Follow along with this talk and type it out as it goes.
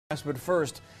But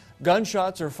first,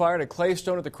 gunshots are fired at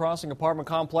Claystone at the Crossing apartment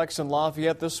complex in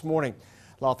Lafayette this morning.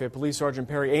 Lafayette Police Sergeant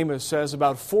Perry Amos says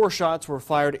about 4 shots were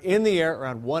fired in the air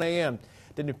around 1 a.m.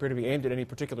 Didn't appear to be aimed at any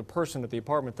particular person at the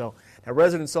apartment, though. Now,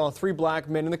 residents saw 3 black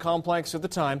men in the complex at the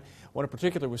time. One in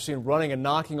particular was seen running and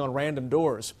knocking on random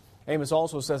doors. Amos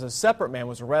also says a separate man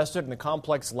was arrested in the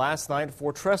complex last night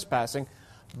for trespassing,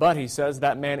 but he says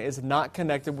that man is not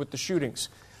connected with the shootings.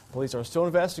 Police are still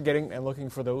investigating and looking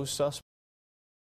for those suspects.